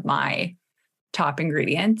one of my top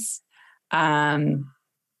ingredients. And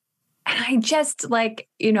I just like,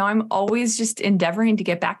 I'm always just endeavoring to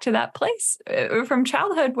get back to that place from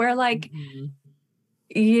childhood where like,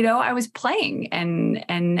 I was playing and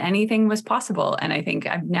anything was possible. And I think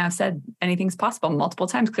I've now said anything's possible multiple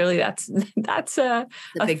times. Clearly that's a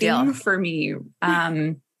big theme deal for me.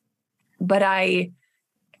 But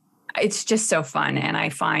it's just so fun. And I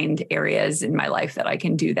find areas in my life that I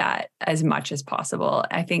can do that as much as possible.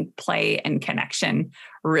 I think play and connection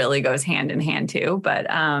really goes hand in hand too. But,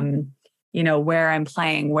 where I'm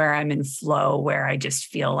playing, where I'm in flow, where I just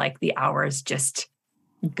feel like the hours just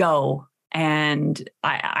go, and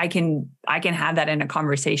I can have that in a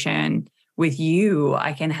conversation with you.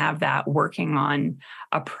 I can have that working on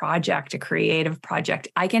a project, a creative project.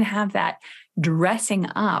 I can have that dressing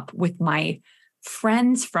up with my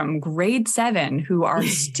friends from grade 7 who are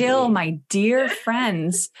still my dear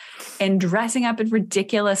friends, and dressing up in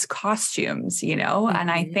ridiculous costumes, and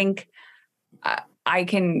I think I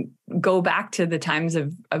can go back to the times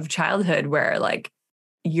of childhood where like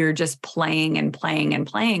you're just playing and playing and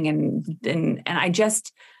playing. And I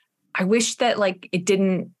wish that like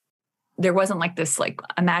there wasn't like this like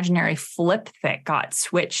imaginary flip that got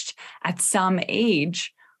switched at some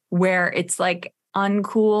age where it's like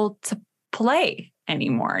uncool to play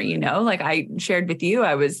anymore. Like I shared with you,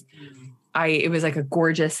 it was like a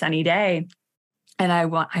gorgeous sunny day. And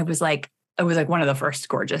it was like one of the first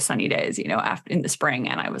gorgeous sunny days, after in the spring.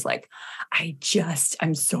 And I was like,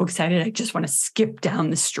 I'm so excited. I just want to skip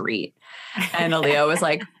down the street. And Aaliyah was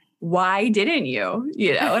like, why didn't you?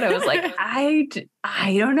 And I was like, I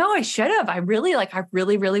don't know. I should have. I really,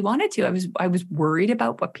 really wanted to. I was worried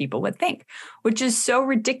about what people would think, which is so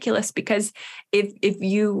ridiculous, because if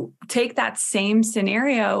you take that same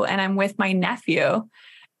scenario and I'm with my nephew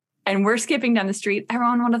and we're skipping down the street,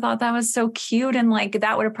 everyone would have thought that was so cute. And like,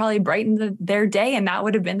 that would have probably brightened their day. And that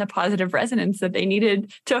would have been the positive resonance that they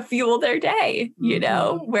needed to fuel their day,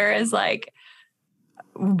 Whereas like,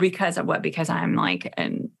 because of what? Because I'm like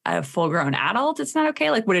a full grown adult. It's not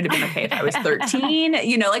okay. Like, would it have been okay if I was 13?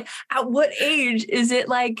 Like at what age is it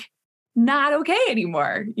like not okay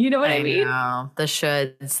anymore? You know what I mean? The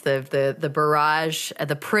shoulds, the barrage,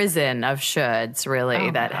 the prison of shoulds really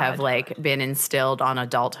have like been instilled on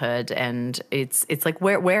adulthood. And it's like,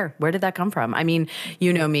 where did that come from? I mean,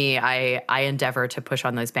 me, I endeavor to push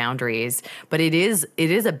on those boundaries, but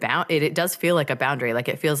it does feel like a boundary. Like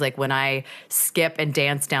it feels like when I skip and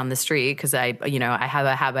dance down the street, cause I have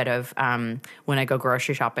a habit of, when I go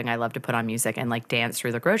grocery shopping, I love to put on music and like dance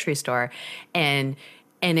through the grocery store. And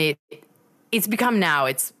it's become now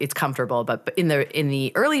it's comfortable, but in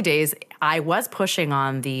the early days, I was pushing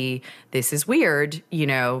on this is weird,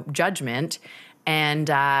 judgment. And,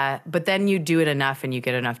 but then you do it enough and you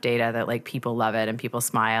get enough data that like people love it and people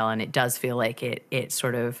smile. And it does feel like it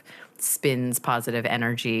sort of spins positive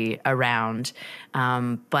energy around.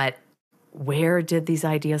 But where did these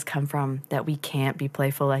ideas come from that we can't be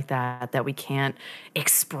playful like that, that we can't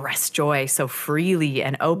express joy so freely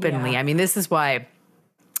and openly? Yeah. I mean, this is why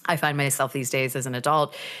I find myself these days as an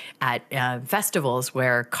adult at festivals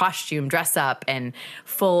where costume, dress up, and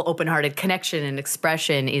full open-hearted connection and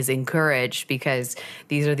expression is encouraged, because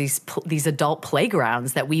these are these adult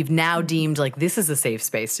playgrounds that we've now deemed like this is a safe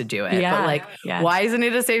space to do it. Yeah. But like, why isn't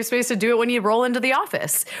it a safe space to do it when you roll into the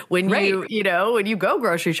office, when when you go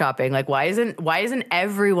grocery shopping? Like, why isn't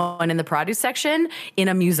everyone in the produce section in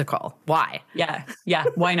a musical? Why? Yeah. Yeah.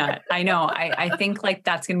 Why not? I know. I think like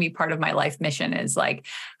that's going to be part of my life mission, is like,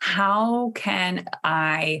 how can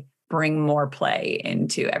I bring more play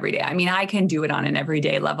into every day? I mean, I can do it on an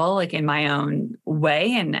everyday level, like in my own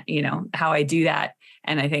way, and, how I do that.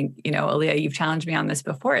 And I think, Aaliyah, you've challenged me on this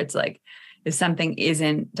before. It's like, if something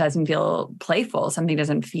doesn't feel playful, something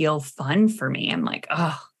doesn't feel fun for me, I'm like,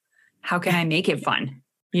 oh, how can I make it fun?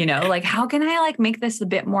 Like, how can I like make this a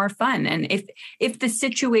bit more fun? And if the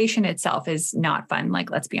situation itself is not fun, like,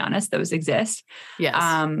 let's be honest, those exist.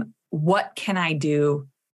 Yes. What can I do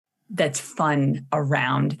that's fun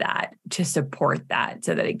around that to support that,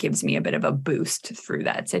 so that it gives me a bit of a boost through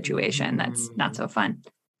that situation that's not so fun,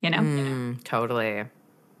 Totally.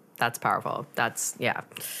 That's powerful.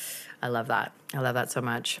 I love that. I love that so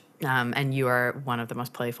much. And you are one of the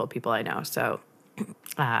most playful people I know. So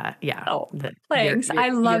yeah. Oh, thanks.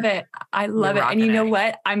 I love it. I love it. And you know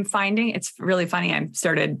what? I'm finding it's really funny. I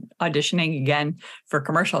started auditioning again for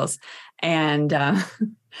commercials, and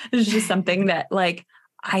it's just something that like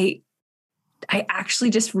I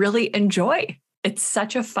actually just really enjoy. It's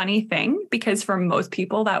such a funny thing, because for most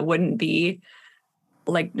people that wouldn't be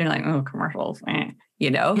like, they're like, oh, commercials,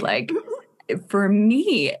 like for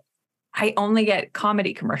me, I only get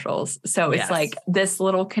comedy commercials. So it's like this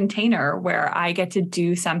little container where I get to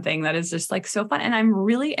do something that is just like so fun. And I'm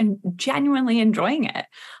really and genuinely enjoying it.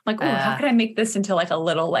 Like, oh, how can I make this into like a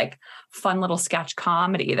little like fun little sketch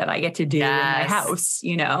comedy that I get to do in my house,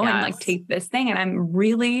 and like take this thing, and I'm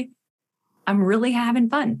really having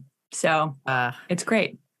fun. So it's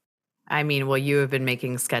great. I mean, well, you have been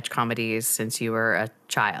making sketch comedies since you were a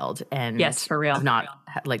child, and yes, for real. Not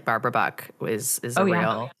like Barbara Buck is a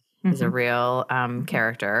real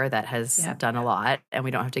character that has done a lot, and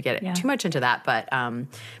we don't have to get too much into that. But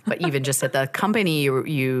even just at the company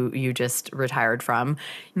you just retired from,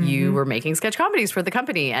 you were making sketch comedies for the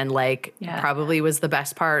company, and like probably was the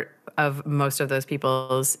best part of most of those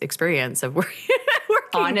people's experience of working.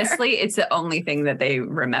 Honestly, it's the only thing that they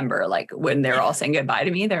remember. Like when they're all saying goodbye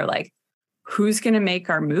to me, they're like, who's going to make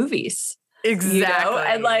our movies? Exactly.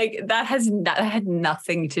 And like, that had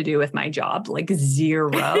nothing to do with my job, like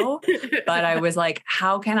zero. But I was like,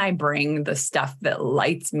 how can I bring the stuff that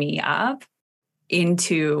lights me up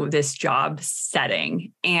into this job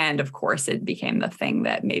setting? And of course, it became the thing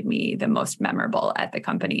that made me the most memorable at the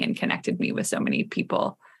company and connected me with so many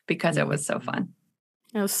people, because it was so fun.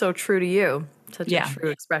 It was so true to you. Such a true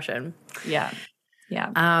expression. Yeah.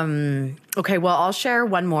 Yeah. Okay. Well, I'll share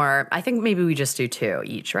one more. I think maybe we just do two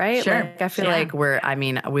each, right? Sure. Like, I feel like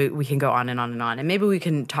we can go on and on and on, and maybe we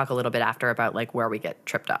can talk a little bit after about like where we get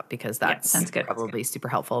tripped up, because that's sounds good. Probably super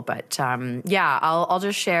helpful. But I'll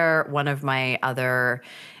just share one of my other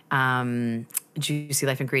juicy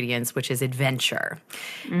life ingredients, which is adventure.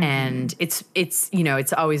 And it's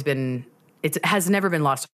always been, it has never been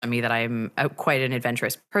lost on me that I'm quite an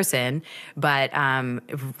adventurous person. But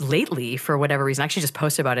lately, for whatever reason, I actually just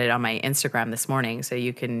posted about it on my Instagram this morning. So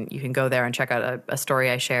you can go there and check out a story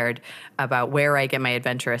I shared about where I get my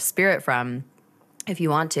adventurous spirit from, if you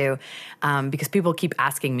want to, because people keep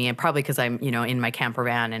asking me, and probably because I'm, in my camper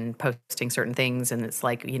van and posting certain things. And it's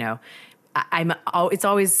like, it's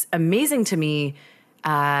always amazing to me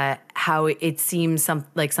how it seems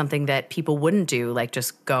like something that people wouldn't do, like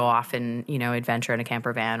just go off and, adventure in a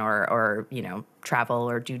camper van or travel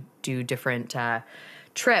or do different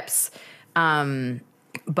trips.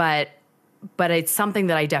 But it's something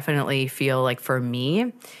that I definitely feel like for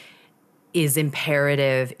me is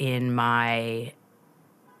imperative in my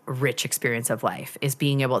rich experience of life, is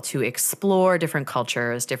being able to explore different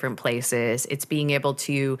cultures, different places. It's being able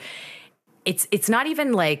to, it's not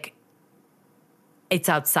even like, it's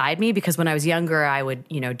outside me, because when I was younger, I would,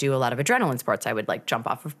 do a lot of adrenaline sports. I would like jump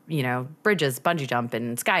off of, bridges, bungee jump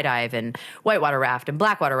and skydive and whitewater raft and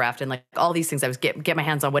blackwater raft and like all these things. I was get my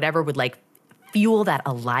hands on whatever would like fuel that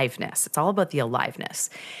aliveness. It's all about the aliveness.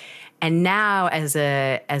 And now as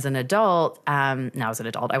an adult, I was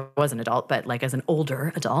an adult, but like as an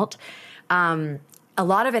older adult, a a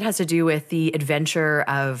lot of it has to do with the adventure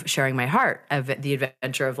of sharing my heart, of the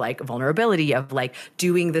adventure of like vulnerability, of like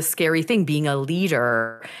doing the scary thing, being a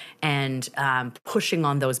leader, and pushing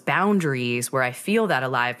on those boundaries where I feel that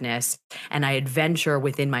aliveness and I adventure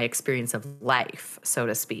within my experience of life, so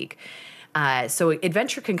to speak. So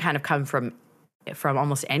adventure can kind of come from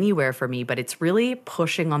almost anywhere for me, but it's really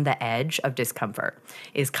pushing on the edge of discomfort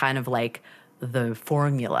is kind of like the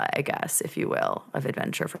formula, I guess, if you will, of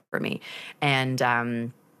adventure for me. And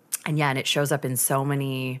yeah, and it shows up in so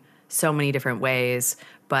many different ways.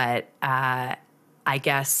 But I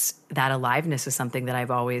guess that aliveness is something that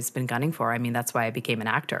I've always been gunning for. I mean, that's why I became an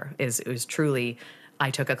actor. It was truly,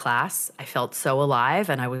 I took a class, I felt so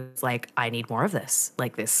alive, and I was like, I need more of this.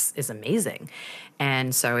 Like, this is amazing.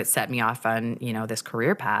 And so it set me off on, this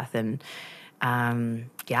career path. And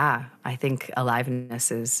yeah, I think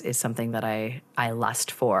aliveness is something that I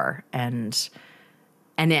lust for. And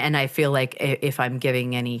I feel like if I'm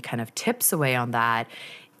giving any kind of tips away on that,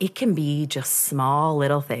 it can be just small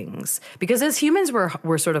little things. Because as humans,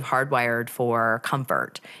 we're sort of hardwired for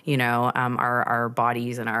comfort. Our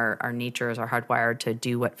bodies and our natures are hardwired to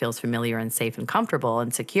do what feels familiar and safe and comfortable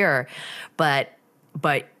and secure. But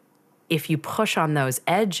if you push on those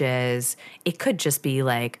edges, it could just be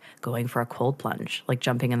like going for a cold plunge, like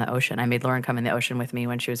jumping in the ocean. I made Lauren come in the ocean with me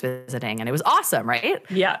when she was visiting, and it was awesome, right?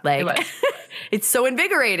 Yeah, like it was. it's so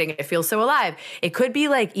invigorating. It feels so alive. It could be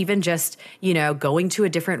like even just, going to a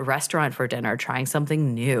different restaurant for dinner, trying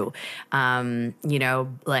something new,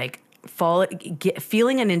 like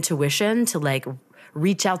feeling an intuition to like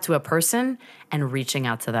reach out to a person and reaching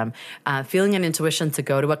out to them, feeling an intuition to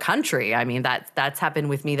go to a country. I mean, that's happened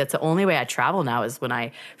with me. That's the only way I travel now is when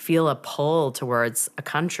I feel a pull towards a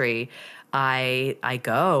country, I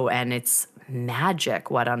go, and it's magic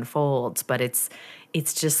what unfolds. But it's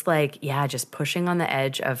just like, yeah, just pushing on the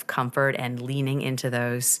edge of comfort and leaning into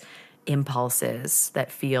those impulses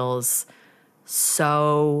that feels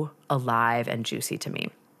so alive and juicy to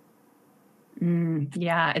me.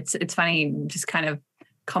 Yeah, it's funny, just kind of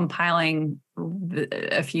compiling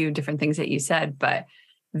a few different things that you said, but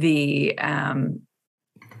the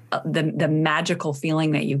magical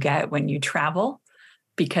feeling that you get when you travel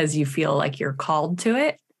because you feel like you're called to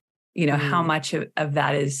it, how much of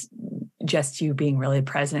that is just you being really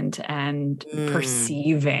present and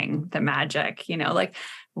perceiving the magic, like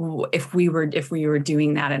if we were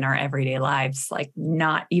doing that in our everyday lives, like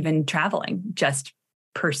not even traveling, just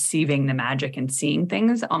perceiving the magic and seeing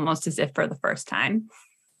things almost as if for the first time,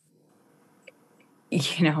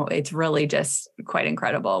 it's really just quite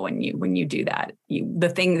incredible when you do that.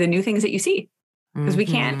 The new things that you see, because we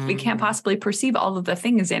can't possibly perceive all of the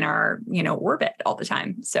things in our, orbit all the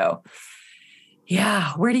time. So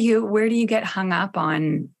yeah, where do you get hung up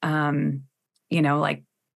on, like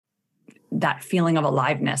that feeling of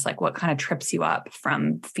aliveness? Like what kind of trips you up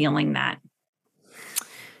from feeling that?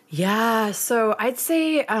 Yeah, so I'd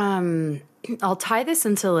say I'll tie this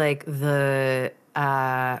into like the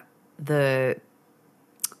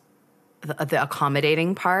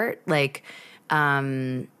accommodating part. Like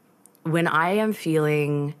when I am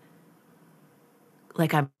feeling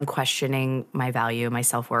like I'm questioning my value, my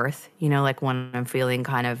self-worth, like when I'm feeling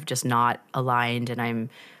kind of just not aligned and I'm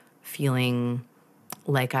feeling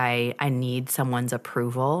like I need someone's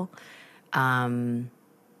approval,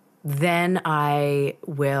 then I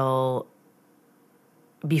will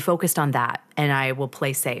be focused on that, and I will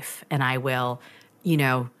play safe, and I will,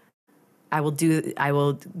 I will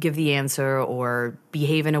give the answer or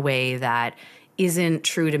behave in a way that isn't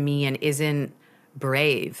true to me and isn't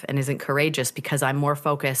brave and isn't courageous, because I'm more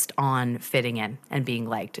focused on fitting in and being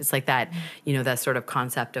liked. It's like that, that sort of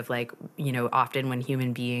concept of like, often when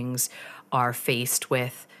human beings are faced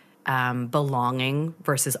with belonging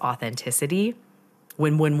versus authenticity,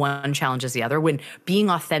 when one challenges the other, when being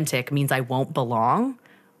authentic means I won't belong,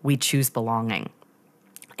 we choose belonging.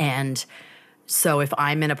 And so if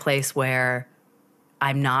I'm in a place where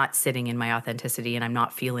I'm not sitting in my authenticity and I'm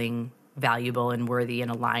not feeling valuable and worthy and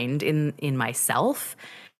aligned in myself,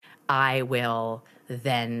 I will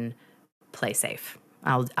then play safe.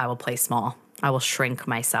 I will play small. I will shrink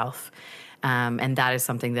myself. And that is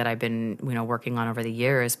something that I've been, working on over the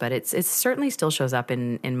years. But it certainly still shows up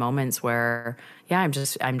in moments where, yeah, I'm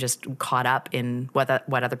just caught up in what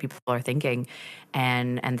other people are thinking,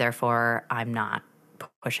 and therefore I'm not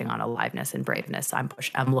pushing on aliveness and braveness.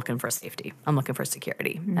 I'm looking for safety. I'm looking for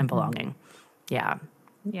security and belonging. Yeah.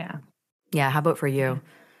 Yeah. Yeah. How about for you?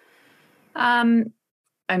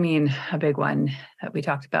 I mean, a big one that we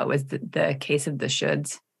talked about was the case of the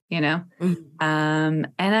shoulds, and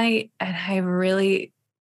I've really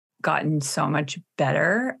gotten so much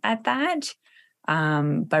better at that.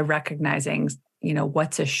 by recognizing,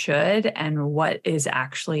 what's a should and what is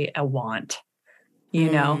actually a want.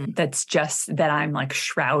 That's just that I'm like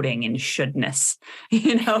shrouding in shouldness,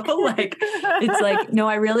 like it's like, no,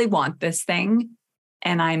 I really want this thing.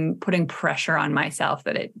 And I'm putting pressure on myself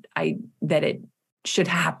that it should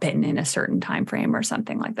happen in a certain time frame or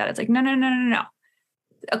something like that. It's like, no.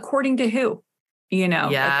 According to who?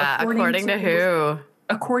 Yeah, like according to who?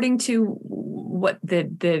 According to what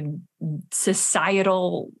the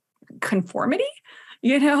societal conformity,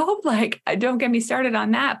 like, don't get me started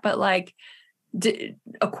on that, but like,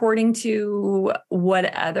 according to what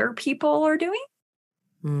other people are doing.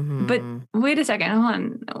 Mm-hmm. But wait a second, hold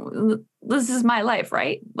on. This is my life,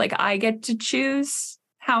 right? Like, I get to choose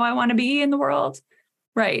how I want to be in the world.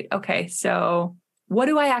 Right. Okay. So what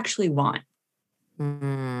do I actually want?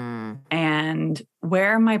 Mm-hmm. And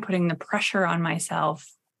where am I putting the pressure on myself,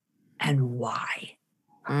 and why?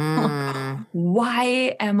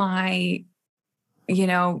 Why am I,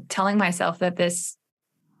 telling myself that this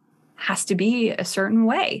has to be a certain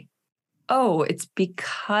way? Oh, it's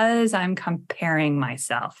because I'm comparing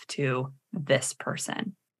myself to this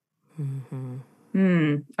person.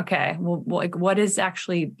 Okay. Well, like, what does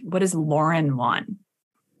Lauren want?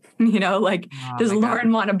 Does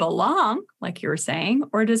Lauren want to belong, like you were saying,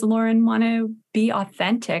 or does Lauren want to be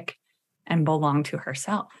authentic and belong to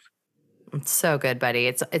herself? It's so good, buddy.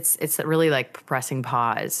 It's really like pressing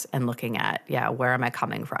pause and looking at, where am I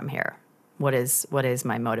coming from here? What is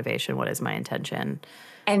my motivation? What is my intention?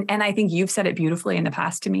 And I think you've said it beautifully in the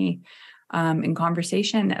past to me, in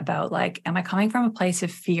conversation about, like, am I coming from a place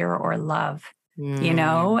of fear or love? And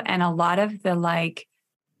a lot of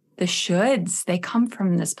the shoulds, they come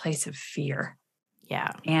from this place of fear.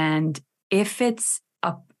 Yeah. And if it's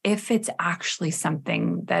actually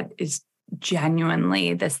something that is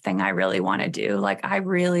genuinely this thing I really want to do, like, I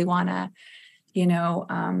really want to,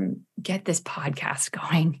 get this podcast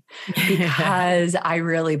going because I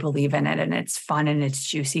really believe in it and it's fun and it's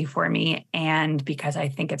juicy for me. And because I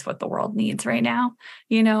think it's what the world needs right now,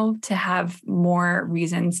 to have more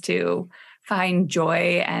reasons to find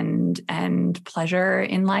joy and pleasure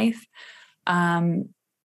in life.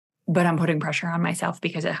 But I'm putting pressure on myself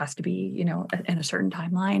because it has to be, in a certain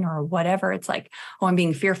timeline or whatever. It's like, oh, I'm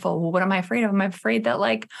being fearful. Well, what am I afraid of? I'm afraid that,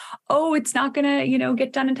 like, oh, it's not going to,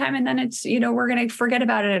 get done in time. And then it's, we're going to forget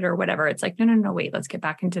about it or whatever. It's like, no, wait, let's get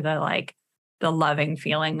back into the loving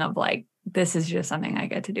feeling of, like, this is just something I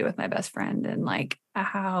get to do with my best friend. And, like,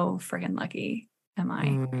 how friggin' lucky am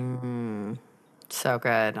I? So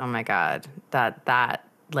good. Oh my God. That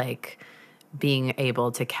like, being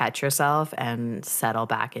able to catch yourself and settle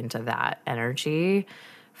back into that energy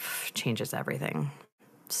changes everything.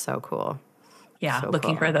 So cool. Yeah. So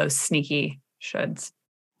looking cool. for those sneaky shoulds.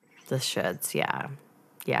 The shoulds. Yeah.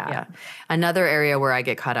 Another area where I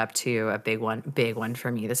get caught up to, a big one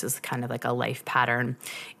for me, this is kind of like a life pattern,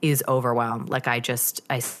 is overwhelm. Like, I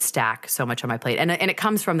stack so much on my plate. And it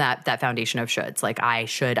comes from that foundation of shoulds. Like, I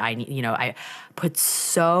need, I put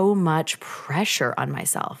so much pressure on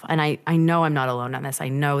myself. And I know I'm not alone on this. I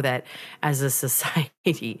know that as a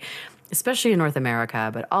society, especially in North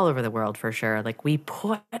America, but all over the world for sure, like, we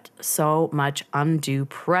put so much undue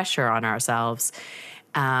pressure on ourselves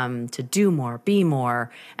to do more, be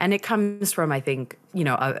more. And it comes from, I think,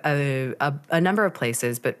 a number of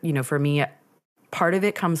places. But, for me, part of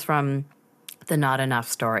it comes from the not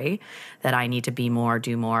enough story, that I need to be more,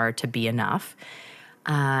 do more to be enough.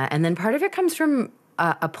 And then part of it comes from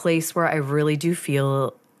a place where I really do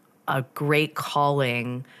feel a great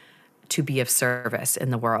calling to be of service in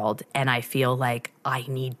the world. And I feel like I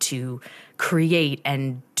need to create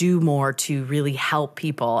and do more to really help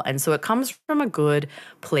people. And so it comes from a good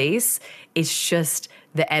place. It's just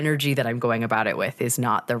the energy that I'm going about it with is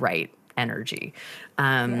not the right energy.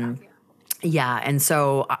 Yeah. And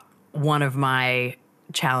so one of my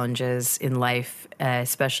challenges in life,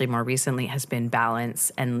 especially more recently, has been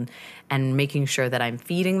balance and making sure that I'm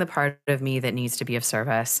feeding the part of me that needs to be of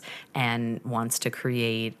service and wants to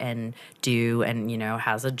create and do and,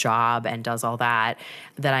 has a job and does all that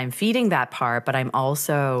I'm feeding that part, but I'm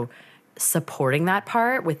also supporting that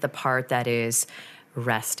part with the part that is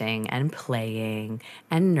resting and playing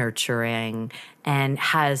and nurturing and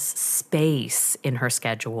has space in her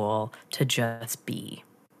schedule to just be.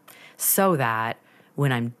 So that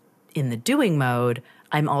when I'm in the doing mode,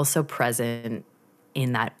 I'm also present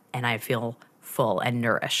in that and I feel full and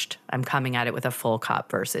nourished. I'm coming at it with a full cup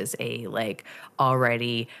versus a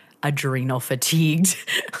already adrenal fatigued,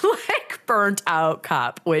 burnt out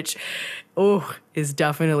cup, which is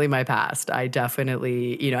definitely my past. I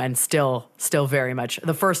definitely, and still very much.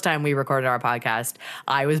 The first time we recorded our podcast,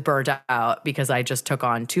 I was burnt out because I just took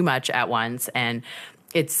on too much at once, and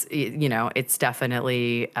it's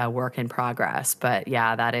definitely a work in progress. But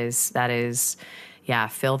yeah, that is, yeah,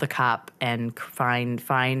 fill the cup and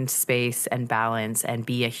find space and balance and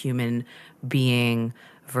be a human being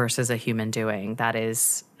versus a human doing. That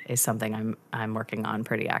is something I'm working on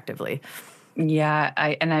pretty actively. Yeah,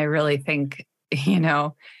 I really think,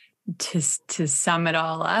 to sum it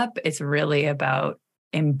all up, it's really about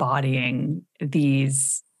embodying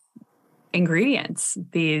these ingredients,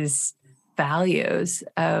 these values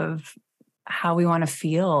of how we want to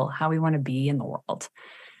feel, how we want to be in the world.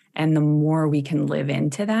 And the more we can live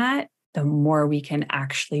into that, the more we can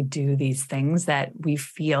actually do these things that we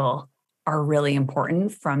feel are really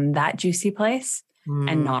important from that juicy place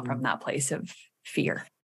and not from that place of fear,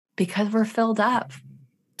 because we're filled up.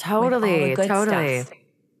 Totally. Stuff.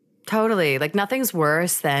 Totally. Like nothing's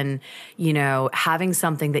worse than, having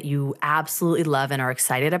something that you absolutely love and are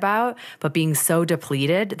excited about, but being so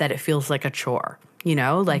depleted that it feels like a chore.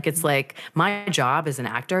 It's like my job as an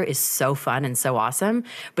actor is so fun and so awesome.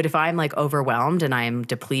 But if I'm like overwhelmed and I'm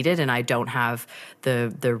depleted and I don't have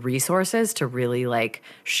the resources to really like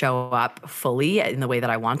show up fully in the way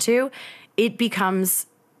that I want to, it becomes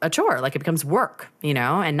a chore, like it becomes work,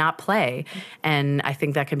 and not play. And I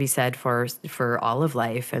think that can be said for all of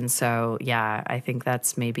life. And so, yeah, I think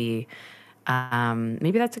that's maybe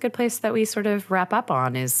that's a good place that we sort of wrap up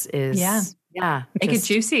on is make it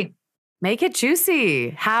juicy. Make it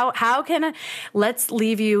juicy. How can let's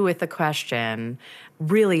leave you with the question,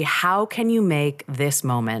 really, how can you make this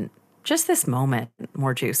moment, just this moment,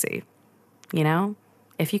 more juicy?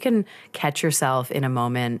 If you can catch yourself in a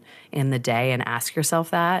moment in the day and ask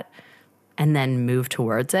yourself that and then move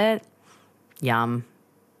towards it, yum.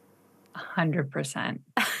 100%.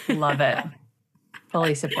 Love it.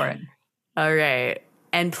 Fully support. All right.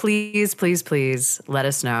 And please, please, please let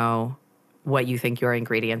us know what you think your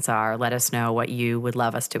ingredients are. Let us know what you would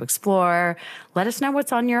love us to explore. Let us know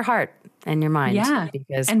what's on your heart and your mind. Yeah.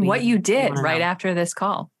 And what you did right after this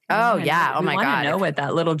call. Oh, yeah. Oh, my God. We want to know what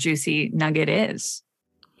that little juicy nugget is.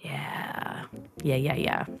 Yeah.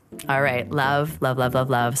 All right. Love,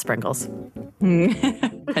 sprinkles.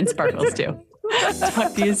 And sparkles too.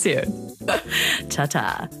 Talk to you soon.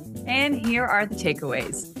 Ta-ta. And here are the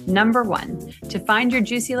takeaways. Number 1, to find your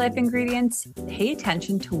juicy life ingredients, pay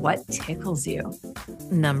attention to what tickles you.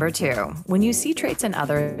 Number 2, when you see traits in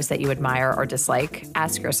others that you admire or dislike,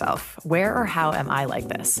 ask yourself, where or how am I like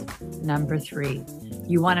this? Number 3,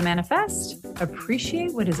 you want to manifest?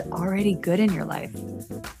 Appreciate what is already good in your life.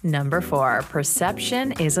 Number 4,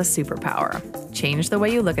 perception is a superpower. Change the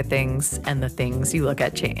way you look at things, and the things you look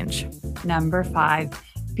at change. Number 5,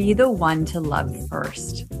 be the one to love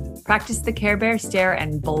first. Practice the Care Bear stare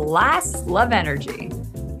and blast love energy.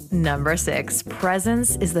 Number 6,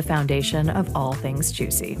 presence is the foundation of all things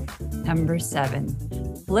juicy. Number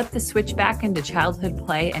 7, flip the switch back into childhood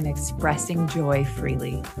play and expressing joy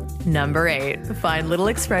freely. Number 8, find little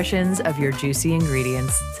expressions of your juicy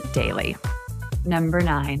ingredients daily. Number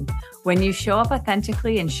 9, when you show up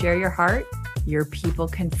authentically and share your heart, your people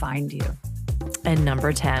can find you. And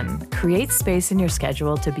number 10, create space in your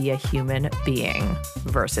schedule to be a human being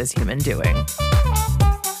versus human doing.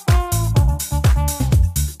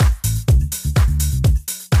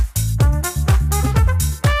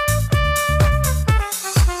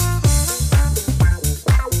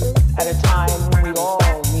 At a time when we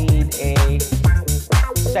all need a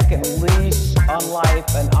second lease on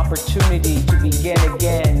life, an opportunity to begin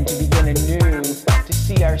again, to begin anew, to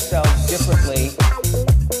see ourselves differently.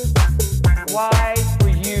 Why, for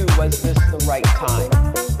you, was this the right time?